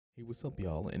Hey, what's up,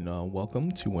 y'all, and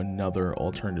welcome to another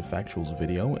alternative factuals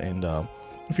video. And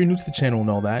if you're new to the channel and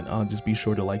all that, just be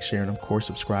sure to like, share, and of course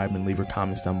subscribe, and leave your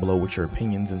comments down below with your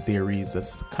opinions and theories.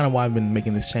 That's kind of why I've been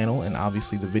making this channel, and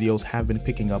obviously the videos have been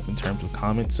picking up in terms of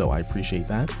comments, so I appreciate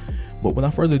that. But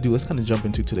without further ado, let's kind of jump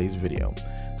into today's video.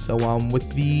 So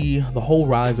with the whole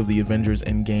rise of the Avengers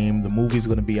Endgame, the movie's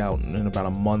going to be out in about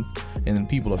a month, and then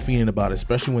people are fiending about it,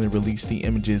 especially when they release the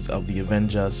images of the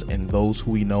Avengers and those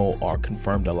who we know are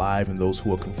confirmed alive and those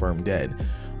who are confirmed dead.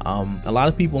 A lot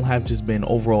of people have just been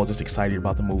overall just excited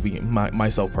about the movie,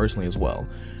 myself personally as well.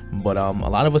 But a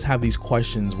lot of us have these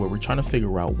questions where we're trying to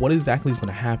figure out what exactly is going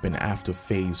to happen after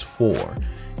Phase 4,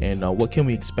 and what can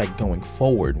we expect going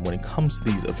forward when it comes to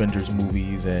these Avengers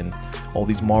movies and all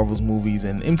these Marvels movies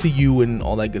and MCU and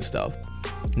all that good stuff.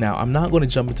 Now, I'm not going to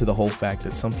jump into the whole fact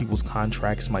that some people's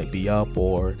contracts might be up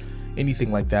or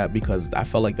anything like that, because I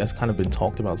felt like that's kind of been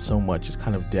talked about so much. It's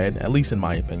kind of dead, at least in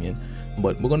my opinion.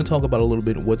 But we're going to talk about a little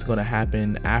bit what's going to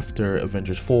happen after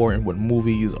Avengers 4 and what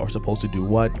movies are supposed to do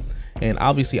what. And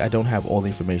obviously I don't have all the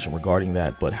information regarding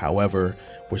that, but however,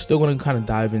 we're still going to kind of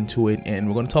dive into it, and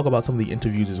we're going to talk about some of the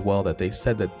interviews as well that they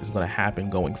said that is going to happen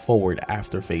going forward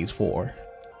after Phase 4.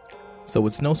 So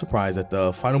it's no surprise that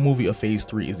the final movie of Phase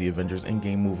 3 is the Avengers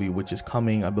Endgame movie, which is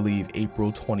coming, I believe,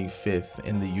 April 25th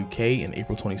in the UK and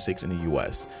April 26th in the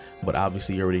US. But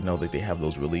obviously you already know that they have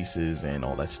those releases and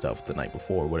all that stuff the night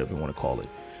before, whatever you want to call it.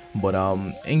 But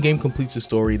Endgame completes the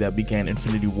story that began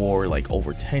Infinity War like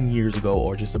over 10 years ago,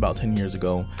 or just about 10 years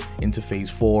ago, into Phase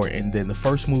 4. And then the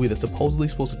first movie that's supposedly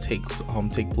supposed to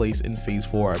take place in Phase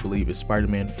 4, I believe, is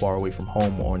Spiderman Far Away From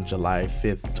Home on July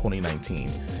 5th, 2019.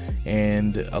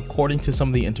 And according to some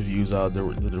of the interviews,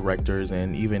 the directors,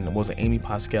 and even was it Amy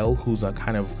Pascal, who's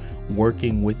kind of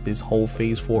working with this whole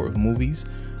Phase 4 of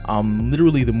movies,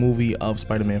 literally the movie of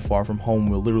Spider-Man Far From Home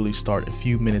will literally start a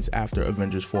few minutes after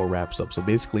Avengers 4 wraps up. So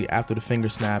basically after the finger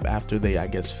snap, after they, I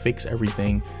guess, fix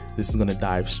everything, this is going to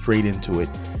dive straight into it,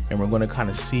 and we're going to kind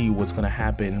of see what's going to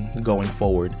happen going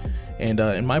forward. And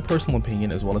in my personal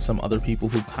opinion, as well as some other people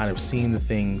who've kind of seen the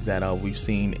things that we've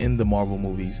seen in the Marvel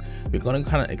movies, we're going to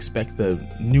kind of expect the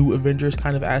new Avengers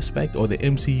kind of aspect, or the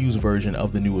MCU's version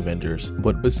of the new Avengers.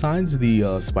 But besides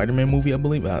the Spider-Man movie, I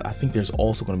believe, I think there's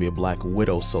also going to be a Black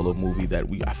Widow solo movie that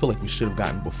I feel like we should have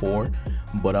gotten before.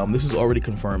 But this is already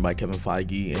confirmed by Kevin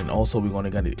Feige, and also we're going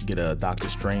to get a Doctor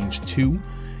Strange 2,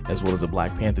 as well as a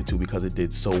Black Panther 2, because it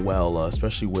did so well,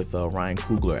 especially with Ryan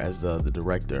Coogler as the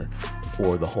director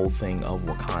for the whole thing of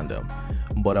Wakanda.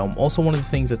 But also one of the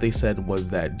things that they said was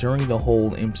that during the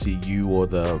whole MCU, or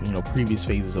the previous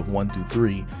phases of 1 through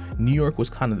 3, New York was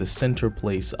kind of the center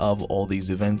place of all these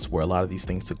events where a lot of these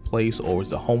things took place, or was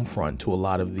the home front to a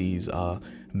lot of these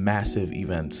massive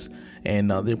events.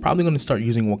 And they're probably going to start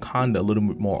using Wakanda a little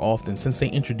bit more often, since they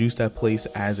introduced that place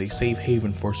as a safe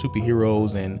haven for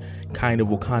superheroes and kind of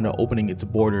Wakanda opening its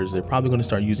borders. They're probably going to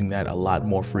start using that a lot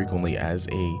more frequently as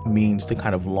a means to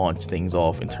kind of launch things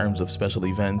off in terms of special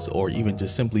events, or even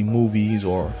just simply movies,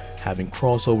 or having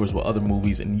crossovers with other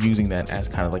movies and using that as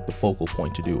kind of like the focal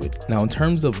point to do it. Now, in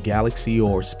terms of galaxy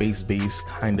or space-based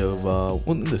kind of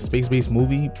the space-based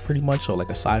movie, pretty much, or like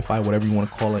a sci-fi, whatever you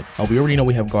want to call it, we already know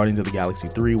we have Guardians of the Galaxy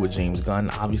 3 with James Gunn.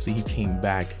 Obviously he came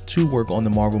back to work on the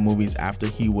Marvel movies after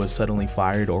he was suddenly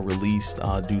fired or released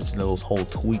due to those whole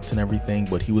tweets and everything,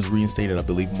 but he was reinstated, I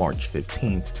believe, March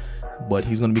 15th. But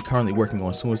he's going to be currently working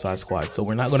on Suicide Squad, so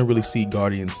we're not going to really see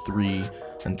Guardians 3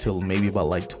 until maybe about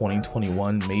like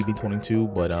 2021, maybe 22.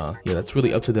 But yeah, that's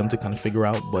really up to them to kind of figure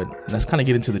out. But let's kind of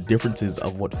get into the differences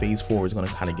of what Phase 4 is going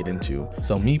to kind of get into.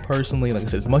 So me personally, like I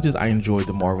said, as much as I enjoyed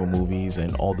the Marvel movies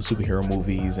and all the superhero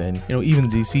movies and even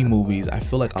the DC movies, I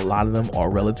feel like a lot of them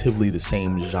are relatively the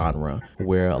same genre,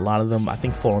 where a lot of them I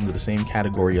think fall under the same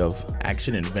category of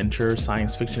action, adventure,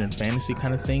 science fiction, and fantasy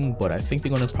kind of thing. But I think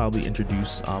they're going to probably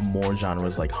introduce more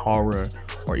genres like horror,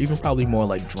 or even probably more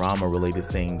like drama related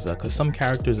things, because some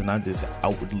characters are not just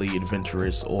outwardly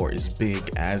adventurous or as big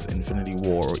as Infinity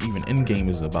War or even Endgame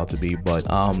is about to be.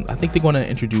 But I think they're going to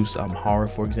introduce horror,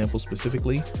 for example.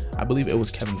 Specifically, I believe it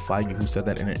was Kevin Feige who said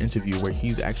that in an interview, where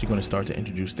he's actually going to start to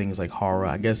introduce things like horror.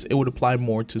 I guess it would apply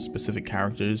more to specific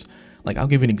characters. Like, I'll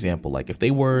give you an example. Like, if they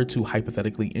were to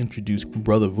hypothetically introduce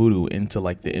Brother Voodoo into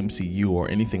like the MCU or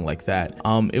anything like that,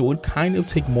 it would kind of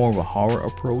take more of a horror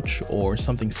approach or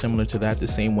something similar to that, the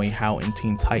same way how in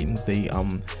Teen Titans they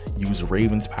use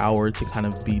Raven's power to kind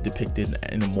of be depicted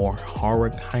in a more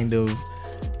horror kind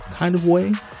of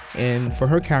way. And for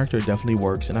her character, it definitely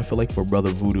works. And I feel like for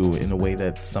Brother Voodoo, in a way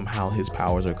that somehow his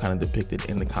powers are kind of depicted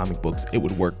in the comic books, it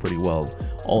would work pretty well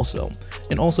also.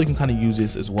 And also you can kind of use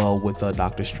this as well with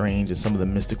Doctor Strange and some of the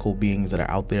mystical beings that are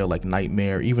out there, like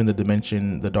Nightmare, even the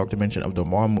dark dimension of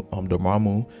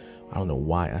Dormammu. I don't know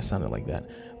why I sounded like that,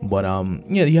 but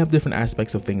yeah, you have different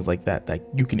aspects of things like that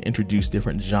you can introduce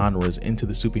different genres into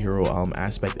the superhero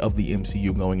aspect of the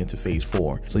MCU going into phase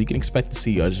 4. So you can expect to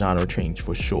see a genre change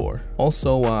for sure.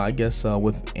 Also, I guess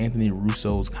with Anthony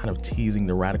Russo's kind of teasing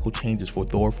the radical changes for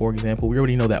Thor, for example, we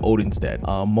already know that Odin's dead.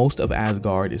 Most of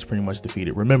Asgard is pretty much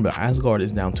defeated. Remember, Asgard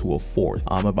is down to a fourth.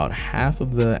 About half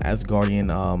of the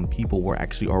Asgardian people were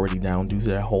actually already down due to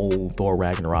that whole Thor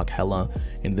Ragnarok Hela,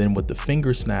 and then with the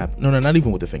finger snap, no, not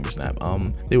even with the finger snap,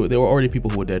 there were already people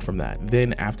who were dead from that.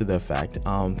 Then after the fact,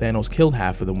 Thanos killed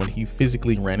half of them when he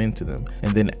physically ran into them,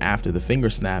 and then after the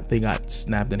finger snap, they got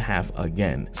snapped in half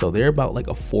again. So they're about like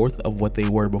a fourth of what they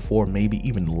were before, maybe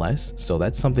even less. So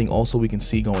that's something also we can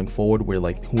see going forward, where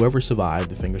like whoever survived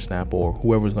the finger snap or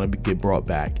whoever's going to get brought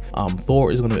back,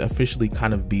 Thor is going to officially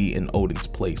kind of be in Odin's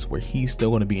place, where he's still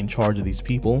going to be in charge of these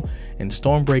people, and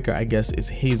Stormbreaker, I guess, is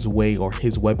his way or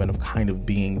his weapon of kind of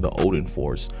being the Odin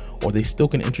force. Or they still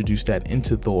can introduce that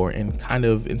into Thor and kind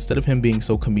of, instead of him being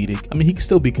so comedic, I mean, he can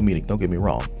still be comedic, don't get me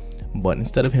wrong, but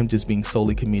instead of him just being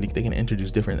solely comedic, they can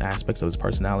introduce different aspects of his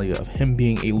personality, of him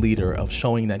being a leader, of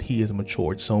showing that he has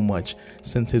matured so much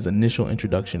since his initial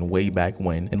introduction way back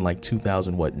when, in like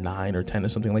 2009 or 10 or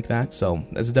something like that. So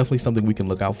that's definitely something we can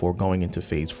look out for going into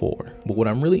phase 4. But what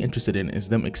I'm really interested in is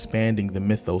them expanding the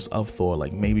mythos of Thor,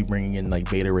 like maybe bringing in like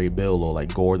Beta Ray Bill or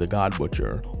like Gore the God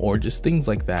Butcher, or just things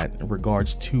like that in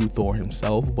regards to Thor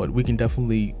himself. But we can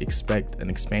definitely expect an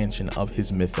expansion of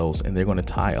his mythos, and they're going to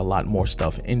tie a lot more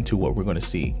stuff into what we're going to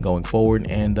see going forward.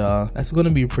 And that's going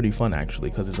to be pretty fun actually,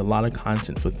 because there's a lot of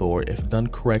content for Thor if done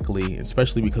correctly,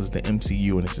 especially because it's the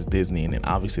MCU and this is Disney, and then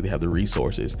obviously they have the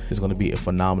resources. It's going to be a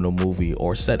phenomenal movie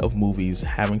or set of movies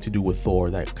having to do with Thor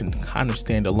that can kind of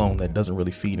stand alone, that doesn't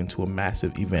really feed into a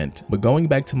massive event. But going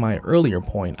back to my earlier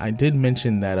point, I did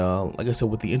mention that like I said,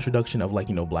 with the introduction of like,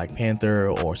 you know, Black Panther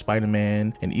or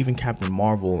Spider-Man and even Captain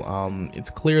Marvel,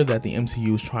 it's clear that the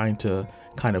MCU is trying to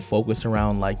kind of focus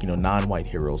around like, you know, non-white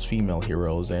heroes, female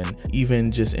heroes, and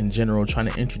even just in general trying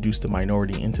to introduce the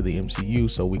minority into the MCU.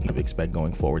 So we can expect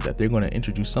going forward that they're going to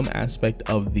introduce some aspect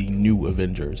of the new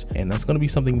Avengers, and that's going to be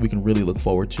something we can really look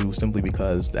forward to, simply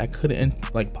because that could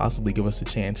like possibly give us a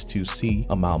chance to see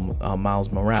a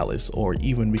Miles Morales, or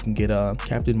even we can get a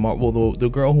Captain Marvel, the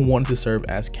girl who wanted to serve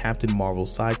as Captain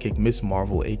Marvel's sidekick, Miss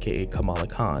Marvel, aka Kamala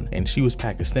Khan, and she was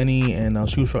Pakistani, and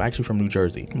she was actually from New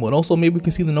Jersey. But also maybe we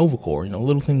can see the Nova Corps, you know,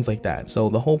 little things like that. So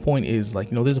the whole point is like,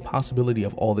 you know, there's a possibility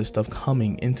of all this stuff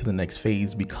coming into the next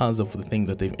phase because of the things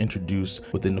that they've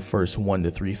introduced within the first 1 to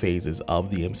 3 phases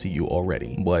of the MCU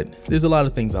already. But there's a lot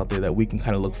of things out there that we can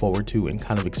kind of look forward to and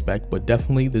kind of expect, but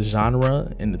definitely the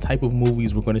genre and the type of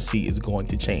movies we're going to see is going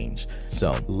to change.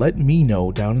 So let me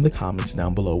know down in the comments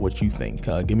down below what you think.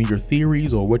 Give me your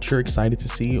theories, or what you're excited to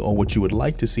see, or what you would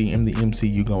like to see in the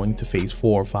MCU going to phase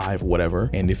 4 or 5,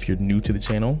 whatever. And if you're new to the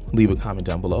channel, leave a comment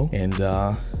down below, and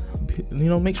you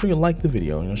know, make sure you like the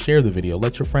video, you know, share the video,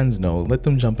 let your friends know, let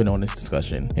them jump in on this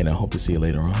discussion, and I hope to see you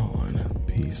later on.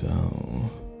 Peace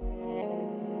out.